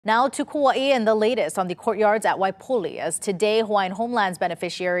Now to Kauai and the latest on the courtyards at Waipouli, as today Hawaiian Home Lands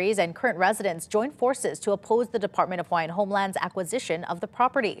beneficiaries and current residents joined forces to oppose the Department of Hawaiian Home Lands acquisition of the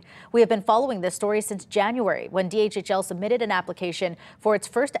property. We have been following this story since January, when DHHL submitted an application for its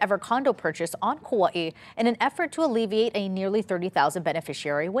first ever condo purchase on Kauai in an effort to alleviate a nearly 30,000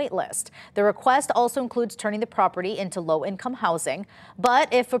 beneficiary waitlist. The request also includes turning the property into low-income housing,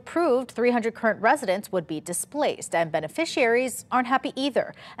 but if approved, 300 current residents would be displaced, and beneficiaries aren't happy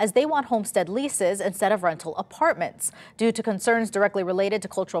either, as they want homestead leases instead of rental apartments, due to concerns directly related to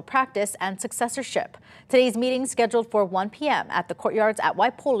cultural practice and successorship. Today's meeting is scheduled for 1 p.m. at the Courtyards at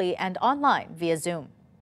Waipouli and online via Zoom.